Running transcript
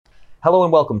Hello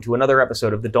and welcome to another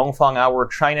episode of the Dongfang Hour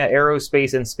China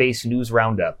Aerospace and Space News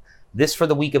Roundup. This for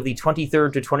the week of the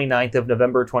 23rd to 29th of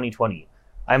November 2020.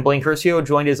 I'm Blaine Curcio,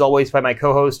 joined as always by my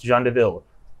co-host Jean Deville.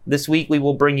 This week we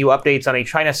will bring you updates on a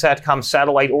China Satcom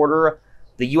satellite order,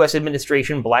 the U.S.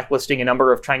 administration blacklisting a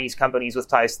number of Chinese companies with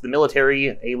ties to the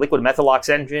military, a liquid methalox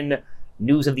engine,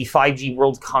 news of the 5G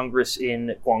World Congress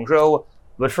in Guangzhou.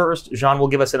 But first, Jean will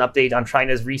give us an update on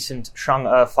China's recent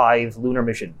Chang'e 5 lunar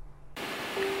mission.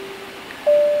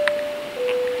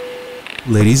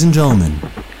 Ladies and gentlemen,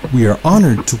 we are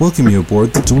honored to welcome you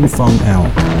aboard the Dongfang Hour.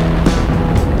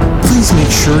 Please make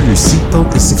sure your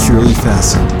seatbelt is securely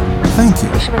fastened. Thank you.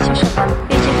 女士们、先生们，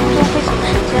预计空中飞行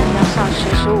时间2小时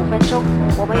15分钟，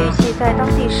我们预计在当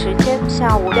地时间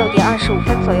下午6点25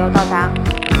分左右到达。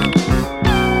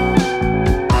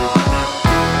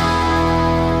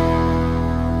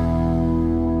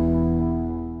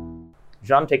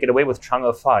Jean, take it away with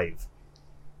Chang'e 5.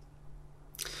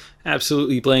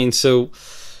 Absolutely, Blaine. So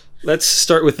let's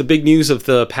start with the big news of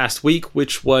the past week,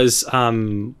 which was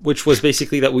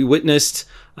basically that we witnessed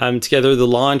together the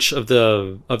launch of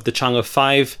the Chang'e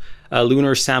 5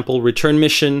 lunar sample return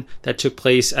mission that took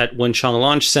place at Wenchang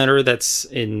Launch Center. That's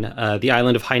in the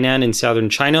island of Hainan in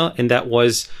southern China, and that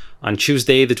was on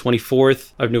Tuesday, the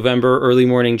 24th of November, early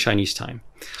morning Chinese time.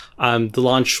 The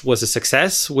launch was a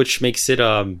success, which makes it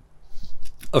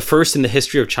a first in the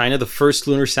history of China, the first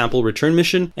lunar sample return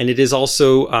mission. And it is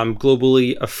also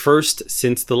globally a first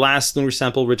since the last lunar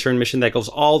sample return mission that goes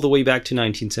all the way back to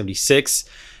 1976.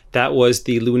 That was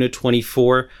the Luna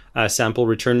 24 sample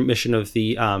return mission of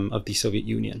the Soviet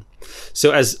Union.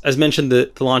 So as mentioned,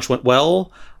 the launch went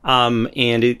well,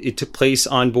 and it took place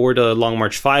on board a Long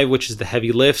March 5, which is the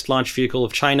heavy lift launch vehicle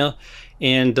of China.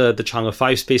 And the Chang'e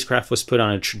 5 spacecraft was put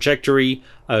on a trajectory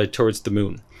towards the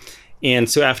moon. And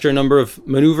so after a number of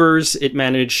maneuvers, it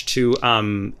managed to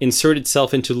insert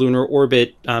itself into lunar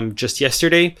orbit just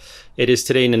yesterday. It is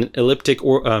today in an elliptic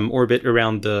orbit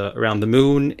around the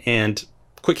moon. And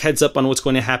quick heads up on what's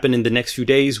going to happen in the next few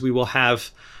days. We will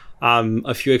have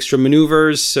a few extra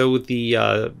maneuvers, so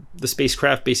the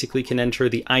spacecraft basically can enter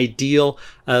the ideal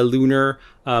lunar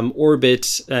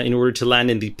orbit in order to land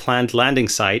in the planned landing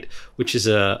site, which is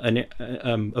a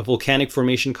volcanic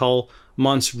formation called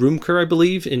Mons Rumker, I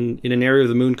believe, in an area of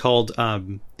the moon called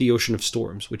the Ocean of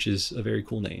Storms, which is a very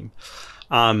cool name.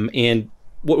 And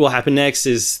what will happen next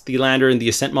is the lander and the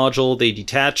ascent module, they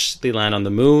detach, they land on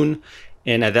the moon.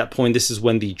 And at that point, this is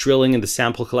when the drilling and the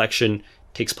sample collection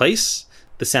takes place.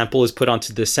 The sample is put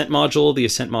onto the ascent module. The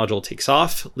ascent module takes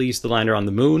off, leaves the lander on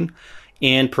the moon,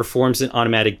 and performs an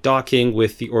automatic docking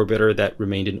with the orbiter that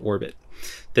remained in orbit.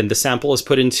 Then the sample is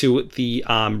put into the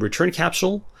return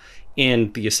capsule,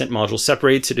 and the ascent module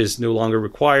separates. It is no longer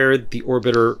required. The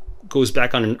orbiter goes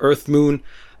back on an Earth-Moon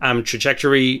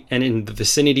trajectory, and in the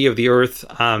vicinity of the Earth,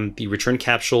 the return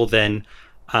capsule then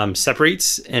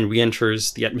separates and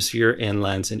re-enters the atmosphere and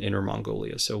lands in Inner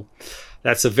Mongolia. So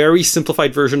that's a very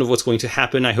simplified version of what's going to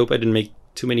happen. I hope I didn't make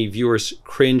too many viewers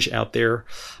cringe out there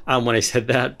when I said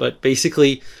that. But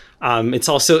basically, it's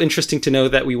also interesting to know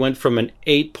that we went from an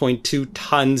 8.2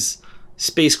 tons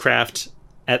spacecraft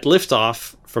at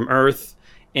liftoff from Earth,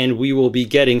 and we will be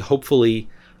getting, hopefully,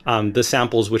 the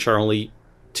samples, which are only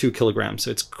 2 kilograms.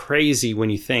 So it's crazy when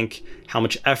you think how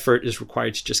much effort is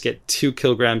required to just get 2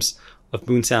 kilograms of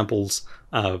moon samples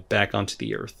back onto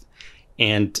the Earth.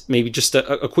 And maybe just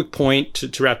a quick point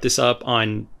to wrap this up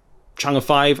on Chang'e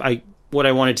 5. What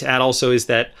I wanted to add also is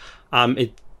that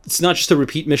it's not just a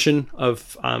repeat mission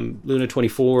of Luna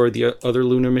 24 or the other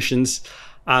lunar missions.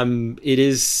 It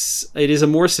is a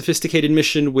more sophisticated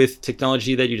mission with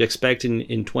technology that you'd expect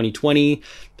in 2020.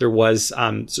 There was,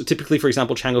 so typically, for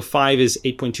example, Chang'e 5 is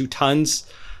 8.2 tons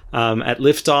at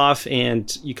liftoff,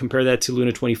 and you compare that to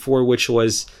Luna 24, which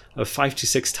was 5 to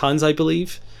 6 tons, I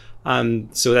believe.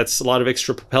 So that's a lot of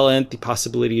extra propellant, the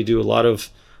possibility to do a lot of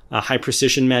high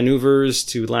precision maneuvers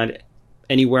to land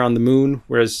anywhere on the moon,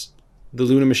 whereas the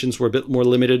lunar missions were a bit more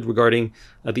limited regarding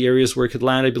the areas where it could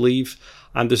land, I believe.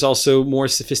 There's also more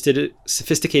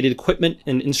sophisticated equipment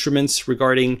and instruments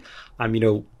regarding,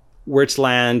 where to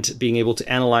land, being able to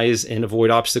analyze and avoid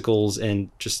obstacles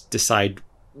and just decide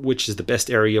which is the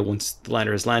best area once the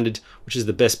lander has landed, which is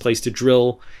the best place to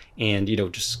drill, and,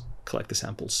 just collect the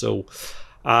samples. So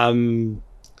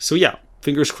yeah,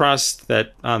 fingers crossed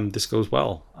that this goes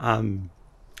well.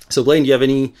 So Blaine, do you have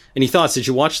any thoughts? Did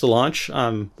you watch the launch?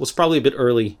 It's probably a bit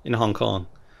early in Hong Kong.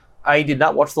 I did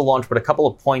not watch the launch, but a couple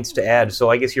of points to add. So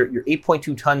I guess your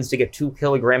 8.2 tons to get 2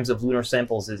 kilograms of lunar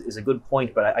samples is a good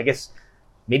point, but I guess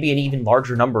maybe an even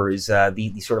larger number is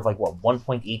the sort of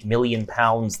 1.8 million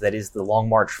pounds that is the Long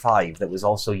March 5 that was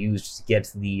also used to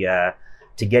get that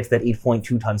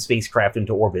 8.2 ton spacecraft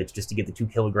into orbit, just to get the 2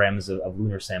 kilograms of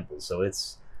lunar samples. So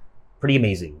it's pretty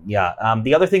amazing. Yeah.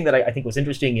 The other thing that I think was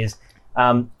interesting is,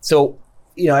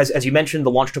 as you mentioned,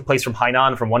 the launch took place from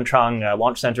Hainan, from Wenchang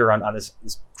Launch Center on this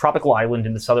tropical island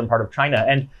in the southern part of China.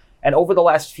 And over the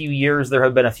last few years, there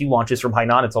have been a few launches from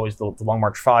Hainan. It's always the Long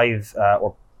March 5,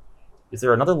 or is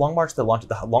there another Long March that launched,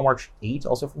 the Long March 8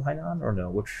 also from Hainan, or no?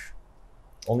 Which,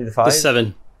 only the 5? The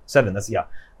 7. 7, that's, yeah.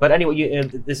 But anyway,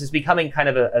 this is becoming kind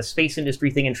of a space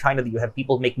industry thing in China, that you have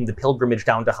people making the pilgrimage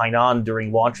down to Hainan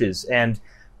during launches. And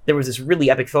there was this really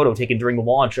epic photo taken during the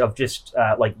launch of just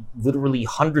literally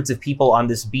hundreds of people on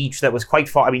this beach that was quite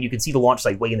far. I mean, you could see the launch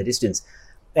site way in the distance.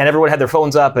 And everyone had their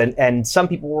phones up, and some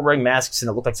people were wearing masks, and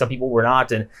it looked like some people were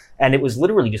not. And it was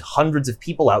literally just hundreds of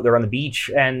people out there on the beach.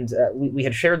 And we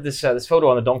had shared this photo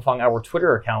on the Dongfang Hour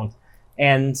Twitter account.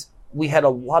 And we had a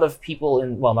lot of people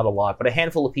not a lot, but a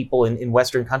handful of people in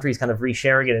Western countries kind of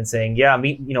resharing it and saying, yeah,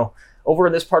 over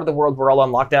in this part of the world, we're all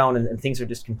on lockdown, and things are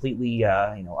just completely,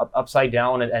 upside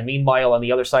down. And meanwhile, on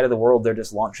the other side of the world, they're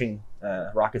just launching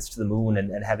rockets to the moon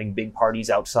and having big parties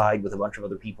outside with a bunch of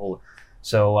other people.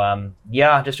 So,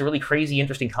 just a really crazy,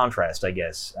 interesting contrast, I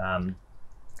guess.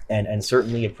 And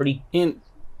certainly a pretty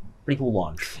cool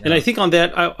launch. And I think on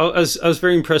that, I was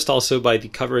very impressed also by the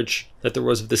coverage that there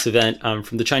was of this event.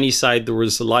 From the Chinese side, there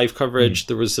was a live coverage.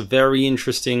 There was a very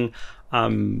interesting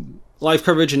live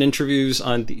coverage and interviews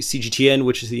on the CGTN,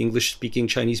 which is the English-speaking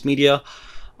Chinese media.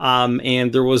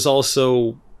 And there was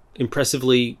also,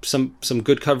 impressively, some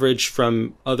good coverage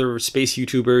from other space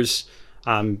YouTubers,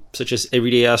 such as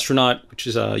Everyday Astronaut, which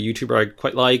is a YouTuber I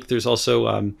quite like. There's also,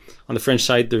 on the French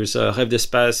side, there's Rêve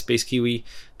d'Espace, Space Kiwi.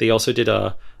 They also did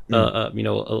a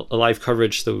live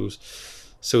coverage.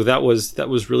 So that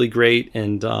was really great,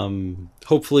 and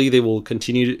hopefully they will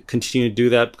continue to do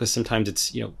that, because sometimes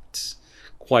it's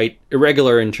quite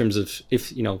irregular in terms of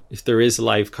if there is a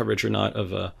live coverage or not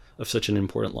of such an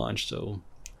important launch. So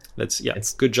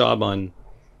it's good job on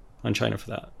China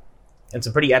for that. It's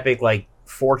a pretty epic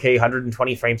 4K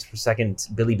 120 frames per second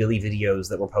Bilibili videos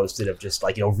that were posted of just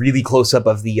really close up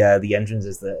of the engines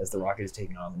as the rocket is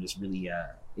taking off, and just really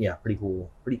pretty cool.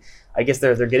 I guess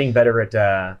they're getting better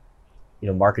at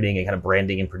marketing and kind of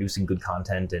branding and producing good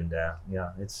content, and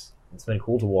it's been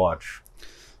cool to watch.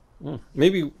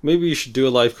 Maybe we should do a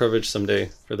live coverage someday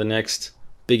for the next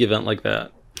big event like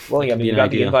that. Well, yeah, we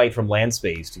got the invite from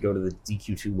Landspace to go to the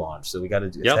DQ2 launch, so we got to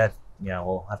do that. Yeah,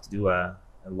 we'll have to do a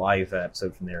live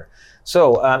episode from there.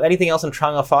 So, anything else on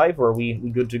Chang'e 5, or are we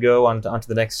good to go on to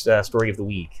the next story of the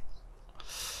week?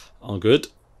 All good.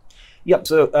 Yep,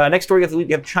 so next story of the week,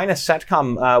 we have China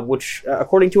Satcom, which,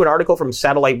 according to an article from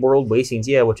Satellite World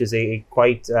Weixinjie, which is a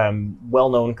quite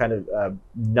well-known kind of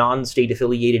non-state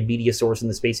affiliated media source in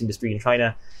the space industry in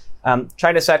China,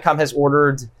 China Satcom has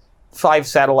ordered 5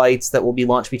 satellites that will be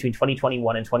launched between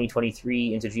 2021 and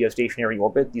 2023 into geostationary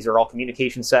orbit. These are all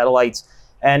communication satellites.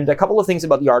 And a couple of things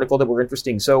about the article that were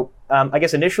interesting. So I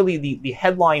guess initially the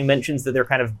headline mentions that they're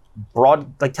kind of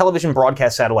television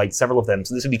broadcast satellites, several of them.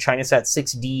 So this would be ChinaSat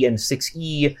 6D and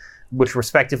 6E, which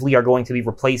respectively are going to be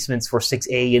replacements for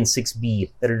 6A and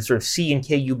 6B, that are sort of C and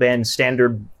KU band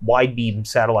standard wide beam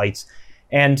satellites.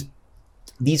 And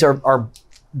these are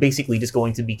basically just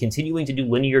going to be continuing to do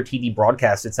linear TV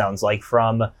broadcasts, it sounds like,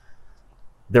 from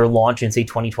their launch in, say,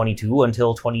 2022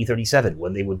 until 2037,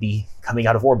 when they would be coming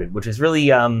out of orbit, which is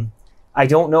really, I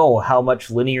don't know how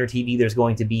much linear TV there's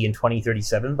going to be in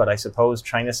 2037, but I suppose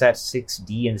ChinaSat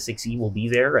 6D and 6E will be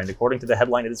there, and according to the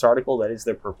headline of this article, that is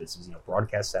their purpose, is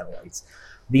broadcast satellites.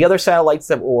 The other satellites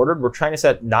that were ordered were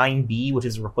ChinaSat 9B, which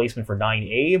is a replacement for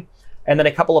 9A, and then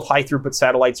a couple of high-throughput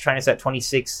satellites, ChinaSat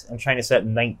 26 and ChinaSat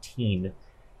 19.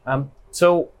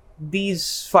 So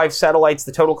these 5 satellites,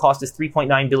 the total cost is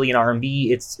 3.9 billion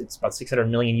RMB. It's about $600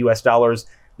 million US.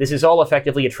 This is all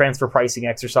effectively a transfer pricing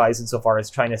exercise insofar as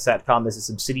China Satcom is a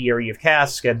subsidiary of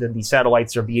CASC, and then the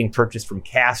satellites are being purchased from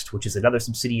CAST, which is another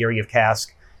subsidiary of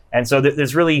CASC. And so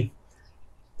there's really,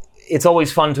 it's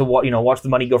always fun to watch the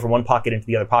money go from one pocket into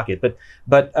the other pocket.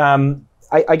 But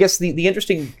I guess the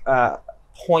interesting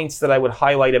points that I would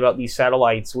highlight about these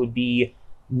satellites would be,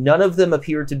 none of them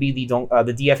appear to be the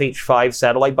DFH-5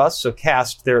 satellite bus. So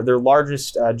CAST, their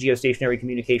largest geostationary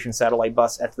communication satellite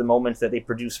bus at the moment that they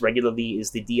produce regularly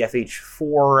is the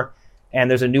DFH-4,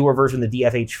 and there's a newer version, the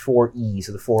DFH-4E,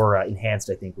 so the 4 enhanced,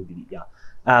 I think, would be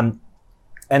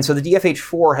and so the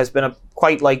DFH-4 has been a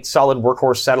quite solid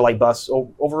workhorse satellite bus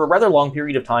over a rather long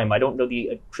period of time. I don't know,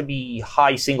 it should be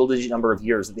high single-digit number of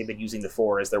years that they've been using the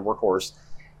 4 as their workhorse.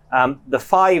 The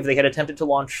 5, they had attempted to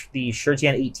launch the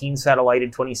Shenzhen 18 satellite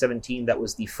in 2017. That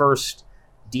was the first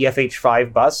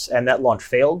DFH-5 bus, and that launch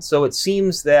failed. So it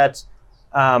seems that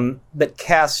that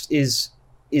CAST is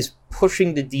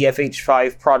pushing the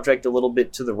DFH-5 project a little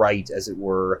bit to the right, as it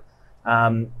were.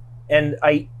 And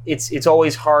it's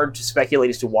always hard to speculate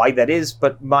as to why that is,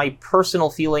 but my personal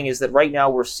feeling is that right now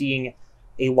we're seeing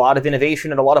a lot of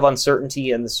innovation and a lot of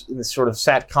uncertainty in this sort of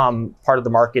SATCOM part of the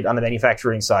market on the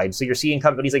manufacturing side. So you're seeing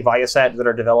companies like Viasat that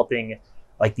are developing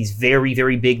like these very,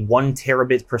 very big 1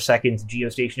 terabit per second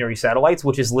geostationary satellites,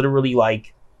 which is literally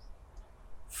like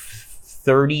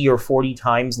 30 or 40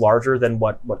 times larger than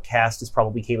what CAST is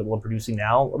probably capable of producing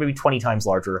now, or maybe 20 times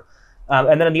larger.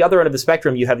 And then on the other end of the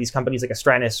spectrum, you have these companies like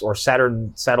Astranis or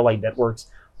Saturn Satellite Networks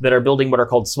that are building what are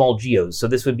called small geos. So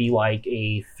this would be like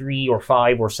a 3 or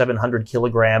 5 or 700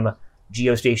 kilogram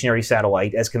geostationary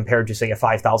satellite as compared to, say, a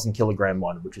 5,000 kilogram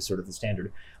one, which is sort of the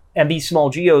standard. And these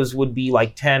small geos would be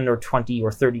like 10 or 20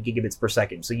 or 30 gigabits per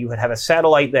second. So you would have a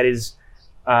satellite that is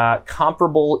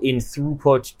comparable in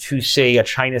throughput to, say, a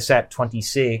ChinaSat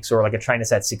 26 or like a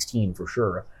ChinaSat 16 for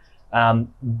sure.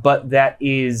 But that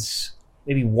is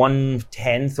maybe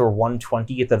 1/10 or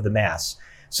 1/20th of the mass.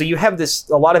 So you have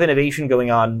a lot of innovation going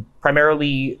on,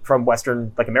 primarily from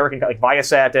Western, like American, like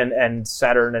Viasat and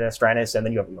Saturn and Astranis, and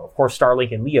then you have, of course,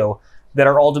 Starlink and LEO, that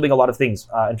are all doing a lot of things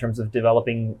in terms of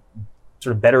developing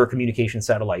sort of better communication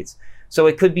satellites. So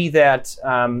it could be that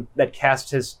that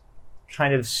CAST has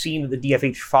kind of seen that the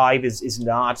DFH-5 is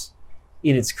not,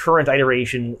 in its current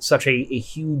iteration, such a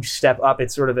huge step up.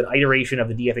 It's sort of an iteration of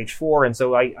the DFH-4, and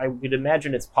so I would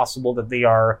imagine it's possible that they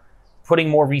are putting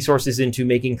more resources into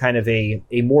making kind of a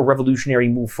more revolutionary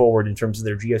move forward in terms of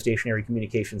their geostationary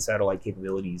communication satellite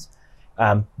capabilities.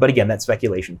 But again, that's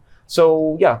speculation.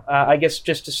 So yeah, I guess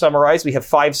just to summarize, we have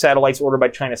 5 satellites ordered by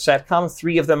China Satcom.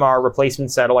 3 of them are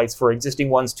replacement satellites for existing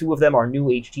ones. 2 of them are new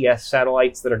HTS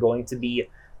satellites that are going to be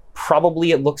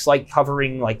probably, it looks like,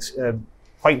 covering like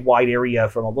quite wide area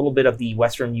from a little bit of the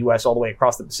western U.S. all the way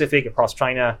across the Pacific, across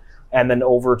China, and then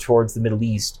over towards the Middle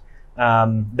East.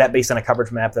 That based on a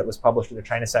coverage map that was published in the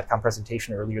China Satcom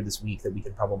presentation earlier this week that we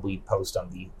can probably post on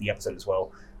the episode as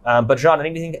well. But John,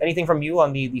 anything from you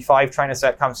on the 5 China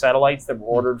Satcom satellites that were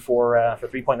ordered for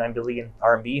 3.9 billion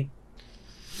RMB?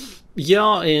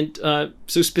 Yeah, and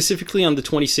so specifically on the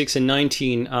 26 and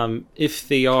 19, if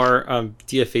they are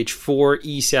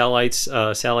DFH-4E satellites,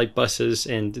 satellite buses,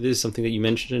 and this is something that you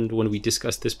mentioned when we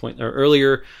discussed this point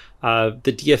earlier, the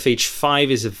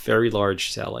DFH-5 is a very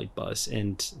large satellite bus,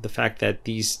 and the fact that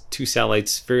these 2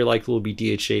 satellites very likely will be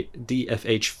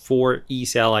DFH-4E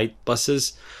satellite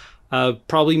buses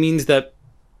probably means that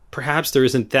perhaps there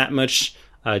isn't that much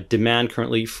demand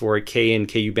currently for K and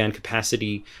KU band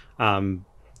capacity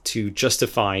to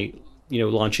justify,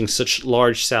 launching such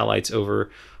large satellites over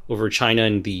China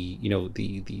and the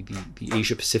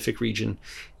Asia Pacific region.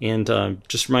 And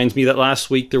just reminds me that last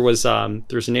week there was an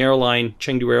airline,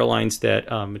 Chengdu Airlines,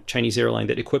 a Chinese airline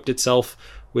that equipped itself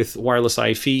with wireless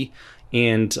IFE.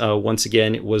 And once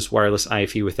again, it was wireless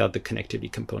IFE without the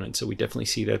connectivity component. So we definitely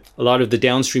see that a lot of the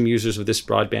downstream users of this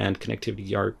broadband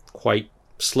connectivity are quite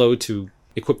slow to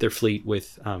equip their fleet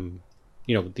with,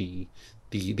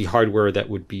 the hardware that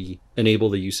would enable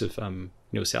the use of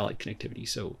satellite connectivity.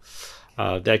 So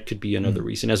that could be another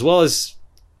reason, as well as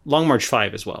Long March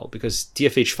 5 as well, because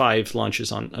DFH-5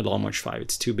 launches on Long March 5.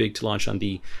 It's too big to launch on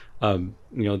the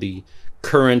the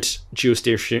current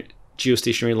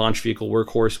geostationary launch vehicle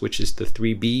workhorse, which is the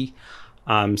 3B.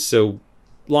 So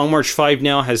Long March 5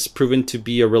 now has proven to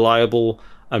be a reliable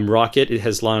rocket. It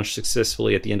has launched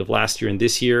successfully at the end of last year and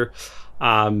this year.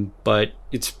 But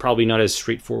it's probably not as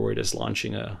straightforward as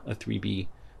launching a 3B,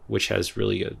 which has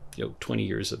really 20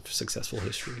 years of successful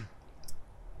history.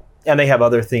 And they have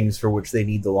other things for which they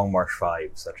need the Long March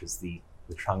 5, such as the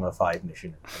Chang'e 5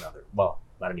 mission and other. Well,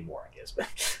 not anymore, I guess,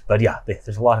 but yeah,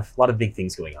 there's a lot of big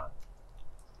things going on.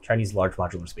 Chinese Large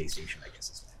Modular Space Station, I guess,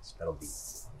 is next. That'll be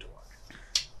fun to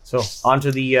watch. So, on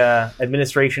to the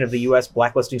administration of the U.S.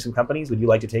 blacklisting some companies. Would you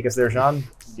like to take us there, Jean?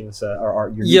 Give us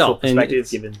your neutral perspective,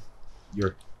 given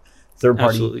your third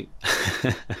party. Absolutely.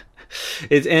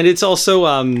 It's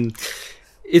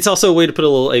also a way to put a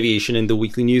little aviation in the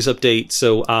weekly news update.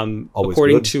 So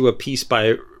according to a piece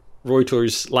by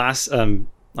Reuters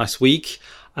last week,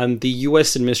 the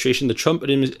U.S. administration, the Trump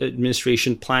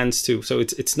administration, plans to. So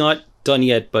it's not done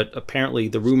yet, but apparently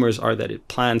the rumors are that it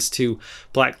plans to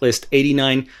blacklist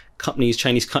 89 companies,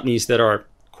 Chinese companies that are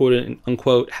quote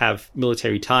unquote have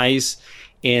military ties.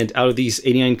 And out of these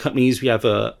 89 companies, we have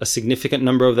a significant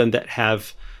number of them that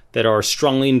have that are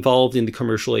strongly involved in the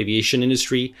commercial aviation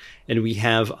industry. And we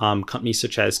have companies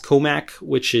such as COMAC,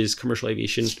 which is Commercial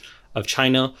Aviation of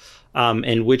China,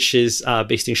 and which is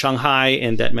based in Shanghai,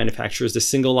 and that manufactures the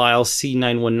single-aisle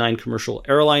C919 commercial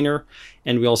airliner.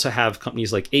 And we also have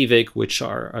companies like AVIC, which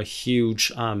are a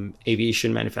huge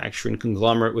aviation manufacturing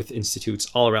conglomerate with institutes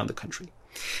all around the country.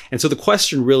 And so the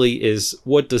question really is,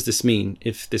 what does this mean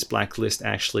if this blacklist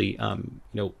actually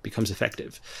becomes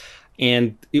effective?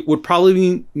 And it would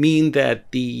probably mean that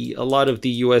a lot of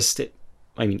the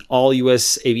all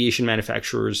U.S. aviation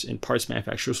manufacturers and parts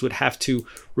manufacturers would have to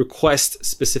request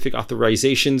specific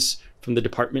authorizations from the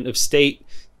Department of State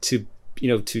to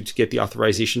get the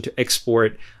authorization to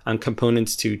export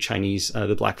components to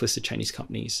the blacklisted Chinese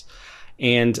companies.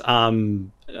 And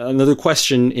another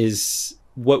question is,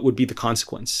 what would be the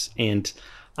consequence? And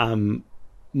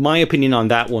my opinion on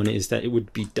that one is that it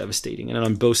would be devastating, and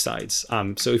on both sides.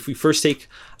 So if we first take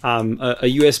a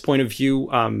U.S. point of view,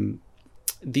 on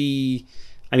the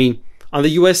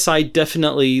U.S. side,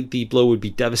 definitely the blow would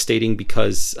be devastating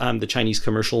because the Chinese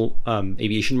commercial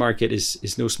aviation market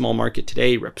is no small market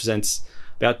today. It represents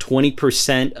about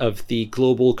 20% of the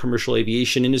global commercial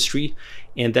aviation industry,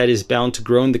 and that is bound to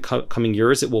grow in the coming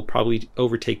years. It will probably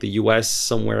overtake the U.S.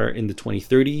 somewhere in the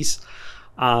 2030s.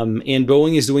 And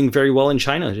Boeing is doing very well in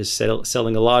China. It is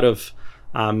selling a lot of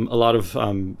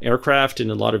aircraft,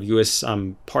 and a lot of U.S.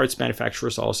 Parts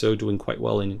manufacturers also doing quite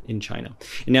well in China.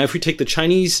 And now if we take the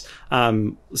Chinese,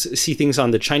 see things on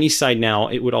the Chinese side now,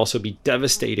 it would also be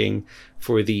devastating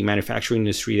for the manufacturing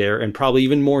industry there, and probably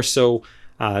even more so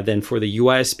than for the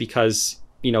U.S. because,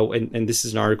 and this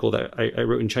is an article that I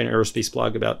wrote in China Aerospace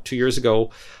blog about 2 years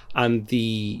ago,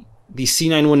 the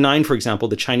C919, for example,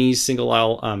 the Chinese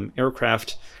single-aisle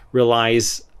aircraft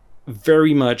relies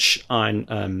very much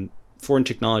on foreign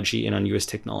technology and on U.S.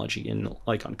 technology, and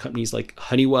like on companies like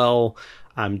Honeywell,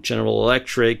 General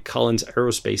Electric, Collins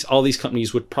Aerospace. All these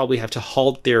companies would probably have to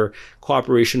halt their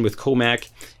cooperation with COMAC,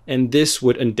 and this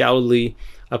would undoubtedly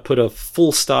put a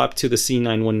full stop to the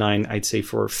C919, I'd say,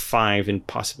 for 5 and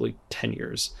possibly 10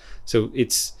 years. So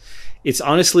it's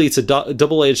honestly, it's a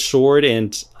double-edged sword,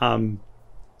 and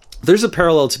there's a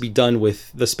parallel to be done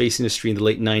with the space industry in the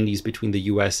late 90s between the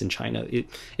US and China.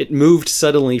 It moved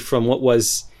suddenly from what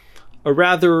was a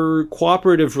rather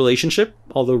cooperative relationship,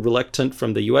 although reluctant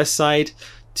from the US side,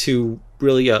 to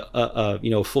really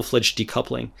a full-fledged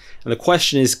decoupling. And the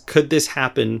question is, could this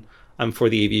happen for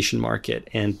the aviation market?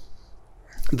 And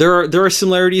there are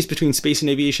similarities between space and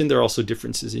aviation. There are also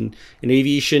differences. In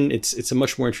aviation, it's a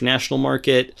much more international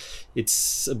market.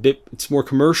 It's more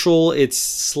commercial. It's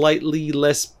slightly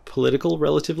less political,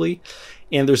 relatively.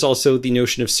 And there's also the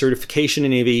notion of certification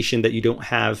in aviation that you don't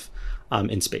have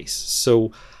in space.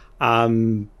 So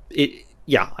I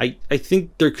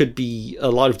think there could be a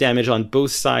lot of damage on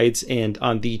both sides. And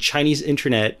on the Chinese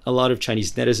internet, a lot of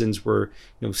Chinese netizens were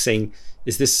saying,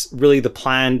 is this really the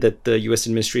plan that the U.S.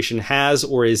 administration has,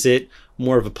 or is it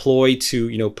more of a ploy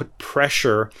to put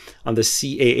pressure on the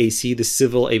CAAC, the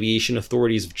Civil Aviation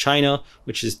Authorities of China,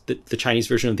 which is the Chinese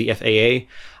version of the FAA,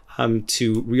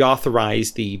 to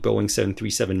reauthorize the Boeing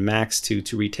 737 MAX to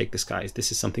retake the skies?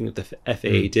 This is something that the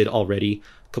FAA did already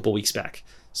a couple weeks back.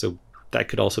 So that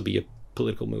could also be a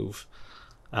political move.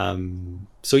 A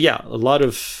lot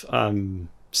of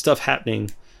stuff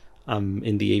happening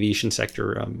in the aviation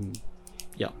sector.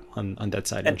 On that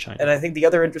side in China. And I think the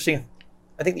other interesting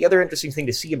thing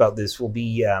to see about this will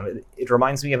be, it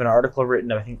reminds me of an article written,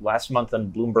 I think, last month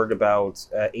on Bloomberg about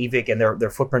AVIC and their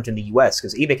footprint in the U.S.,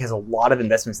 because AVIC has a lot of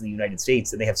investments in the United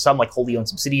States, and they have some like wholly owned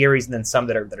subsidiaries, and then some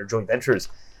that are joint ventures.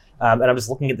 And I'm just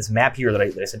looking at this map here that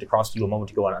I sent across to you a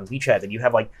moment ago on WeChat, and you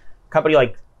have like a company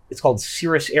like, it's called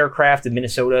Cirrus Aircraft in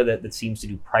Minnesota that seems to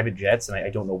do private jets, and I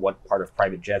don't know what part of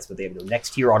private jets, but they have the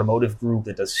Next Tier Automotive Group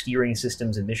that does steering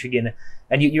systems in Michigan.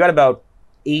 And you got about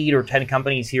 8 or 10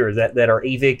 companies here that are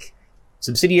AVIC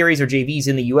subsidiaries or JVs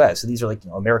in the U.S. So these are like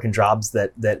American jobs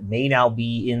that may now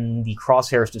be in the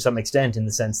crosshairs to some extent, in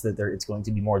the sense that it's going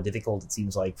to be more difficult, it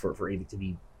seems like, for AVIC to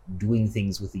be doing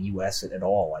things with the U.S. at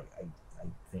all, I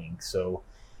think. So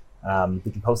we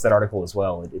can post that article as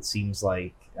well. It seems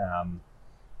like...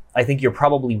 I think you're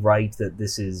probably right that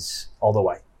this is, although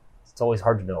it's always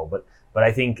hard to know, but I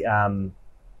think,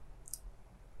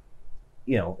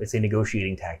 it's a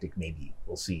negotiating tactic, maybe.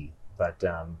 We'll see. But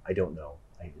I don't know.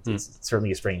 It's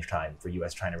certainly a strange time for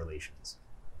U.S.-China relations.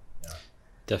 Yeah.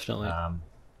 Definitely.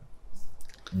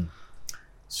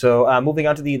 So moving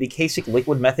on to the CASIC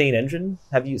liquid methane engine.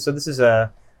 So this is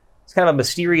it's kind of a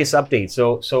mysterious update.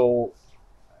 So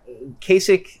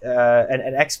CASIC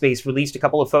and X-Space released a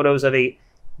couple of photos of a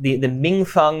the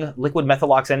Mingfeng liquid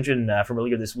methalox engine from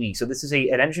earlier this week. So this is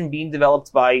an engine being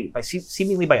developed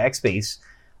seemingly by X-Base.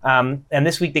 And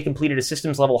this week they completed a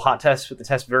systems level hot test, with the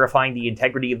test verifying the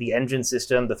integrity of the engine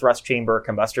system, the thrust chamber,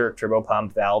 combustor,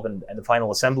 turbopump, valve, and the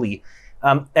final assembly.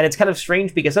 And it's kind of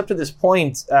strange because up to this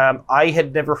point, I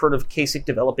had never heard of CASIC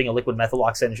developing a liquid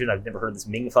methalox engine. I've never heard of this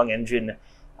Mingfeng engine.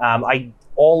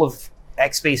 All of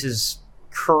X-Base's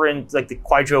current, like the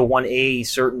Kuaizhou 1A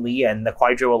certainly, and the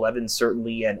Kuaizhou 11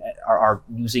 certainly, and are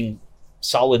using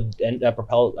solid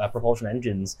propulsion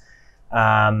engines.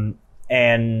 And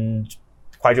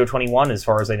Kuaizhou 21, as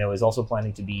far as I know, is also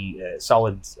planning to be a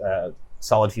solid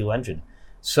fuel engine.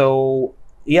 So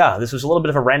yeah, this was a little bit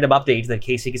of a random update that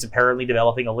CASIC is apparently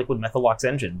developing a liquid methalox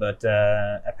engine, but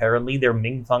apparently their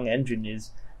Mingfeng engine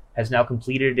has now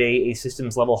completed a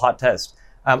systems level hot test.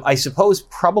 I suppose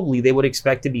probably they would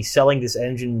expect to be selling this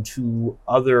engine to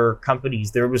other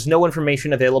companies. There was no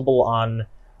information available on,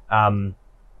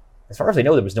 as far as I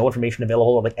know, there was no information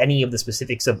available on like any of the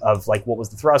specifics of like what was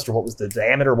the thrust or what was the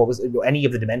diameter, what was any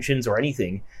of the dimensions or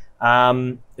anything.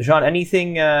 Jean,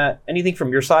 anything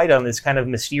from your side on this kind of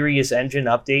mysterious engine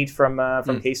update from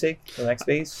CASIC, from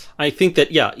X-Base? I think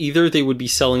that, yeah, either they would be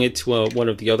selling it to one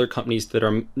of the other companies that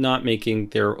are not making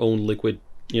their own liquid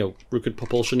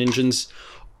propulsion engines,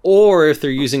 or if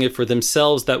they're using it for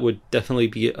themselves, that would definitely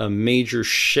be a major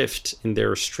shift in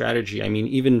their strategy. I mean,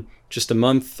 even just a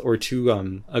month or two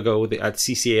ago at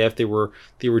CCAF,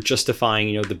 they were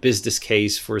justifying the business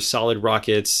case for solid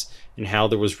rockets and how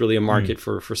there was really a market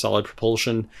for solid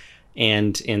propulsion,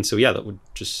 and so yeah, that would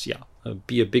just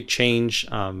be a big change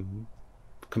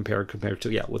compared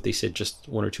to what they said just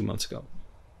 1 or 2 months ago.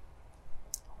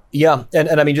 Yeah, and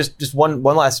I mean, just one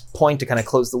last point to kind of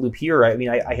close the loop here. I mean,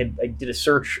 I did a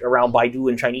search around Baidu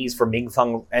in Chinese for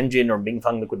Mingfeng engine or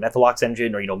Mingfeng liquid methalox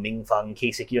engine or Mingfeng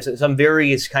CASIC, so some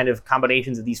various kind of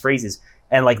combinations of these phrases,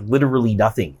 and like literally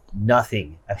nothing,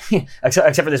 I mean,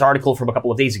 except for this article from a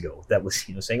couple of days ago that was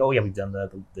saying, oh yeah, we've done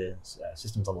the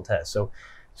systems level test.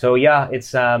 So yeah,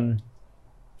 it's I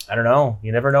don't know,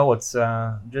 you never know. It's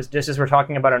just as we're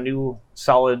talking about a new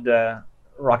solid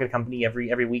rocket company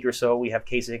every week or so, we have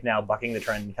CASIC now bucking the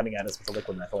trend, coming at us with the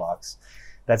liquid methalox.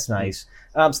 That's nice.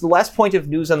 So the last point of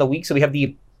news on the week, so we have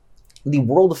the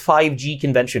World 5G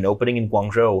convention opening in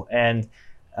Guangzhou, and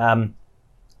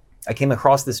I came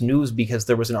across this news because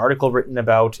there was an article written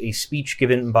about a speech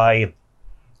given by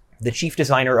the chief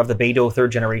designer of the Beidou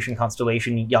third generation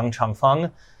constellation, Yang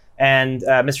Changfeng, and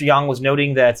Mr. Yang was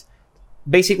noting that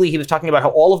basically, he was talking about how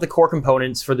all of the core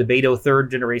components for the Beidou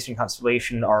third generation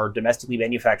constellation are domestically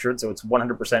manufactured, so it's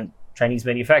 100% Chinese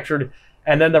manufactured.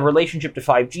 And then the relationship to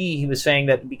 5G, he was saying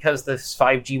that because this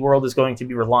 5G world is going to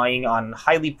be relying on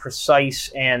highly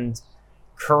precise and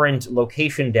current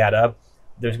location data,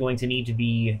 there's going to need to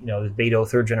be, the Beidou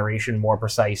third generation, more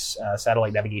precise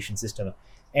satellite navigation system.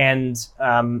 And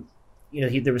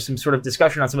there was some sort of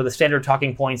discussion on some of the standard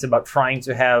talking points about trying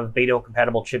to have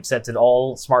Beidou-compatible chipsets in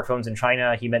all smartphones in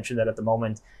China. He mentioned that at the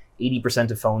moment, 80%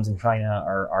 of phones in China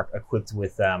are equipped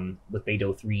with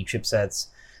Beidou 3 chipsets.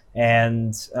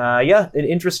 And an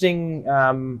interesting,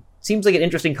 seems like an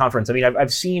interesting conference. I mean,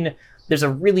 I've seen, there's a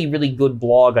really, really good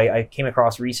blog I came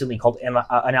across recently called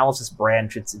Analysis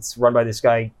Branch. It's run by this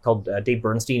guy called Dave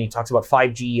Bernstein. He talks about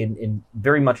 5G in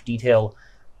very much detail.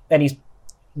 And he's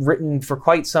written for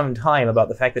quite some time about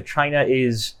the fact that China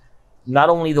is not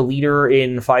only the leader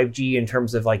in 5G in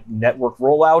terms of like network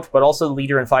rollout, but also the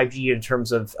leader in 5G in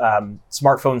terms of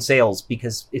smartphone sales,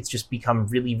 because it's just become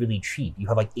really, really cheap. You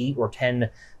have like 8 or 10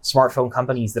 smartphone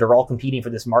companies that are all competing for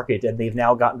this market, and they've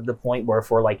now gotten to the point where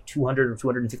for like $200 or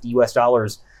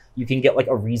 $250 you can get like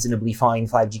a reasonably fine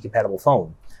 5G compatible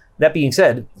phone. That being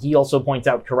said, he also points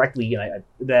out correctly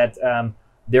that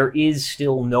there is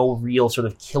still no real sort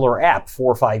of killer app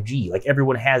for 5G. Like,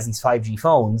 everyone has these 5G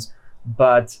phones,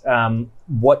 but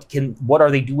what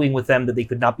are they doing with them that they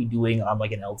could not be doing on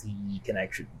like an LTE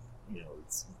connection?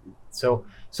 So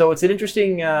it's an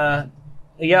interesting. The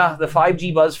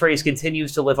 5G buzz phrase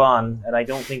continues to live on, and I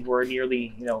don't think we're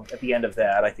nearly at the end of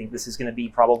that. I think this is going to be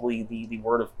probably the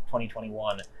word of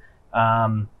 2021.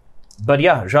 But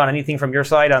yeah, Jean, anything from your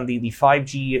side on the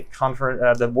 5G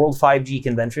conference, the World 5G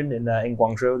convention in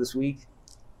Guangzhou this week?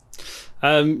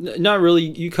 Not really.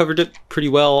 You covered it pretty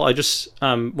well. I just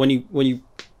when you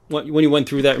went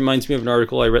through that, reminds me of an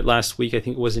article I read last week. I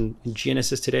think it was in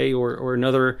GNSS Today or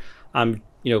another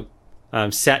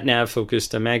sat-nav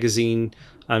focused magazine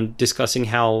discussing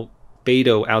how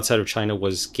Beidou outside of China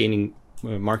was gaining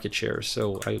market share.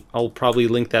 So I'll probably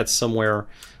link that somewhere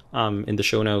in the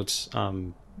show notes.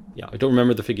 I don't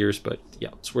remember the figures, but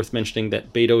it's worth mentioning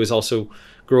that Beidou is also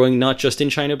growing not just in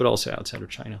China, but also outside of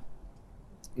China.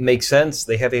 Makes sense.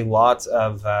 They have a lot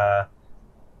of,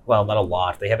 well, not a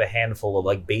lot. They have a handful of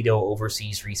like Beidou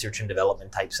overseas research and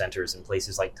development type centers in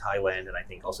places like Thailand and I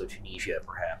think also Tunisia,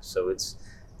 perhaps. So it's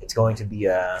going to be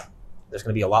there's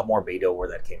going to be a lot more Beidou where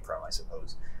that came from, I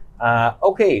suppose.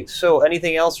 Okay, so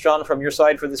anything else, John, from your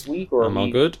side for this week? Or I'm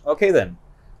all good. Okay, then.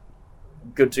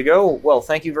 Good to go. Well,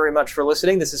 thank you very much for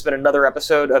listening. This has been another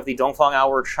episode of the Dongfang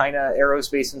Hour China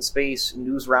Aerospace and Space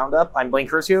News Roundup. I'm Blaine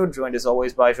Curcio, joined as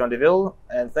always by Jean Deville,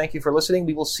 and thank you for listening.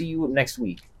 We will see you next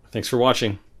week. Thanks for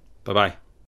watching. Bye-bye.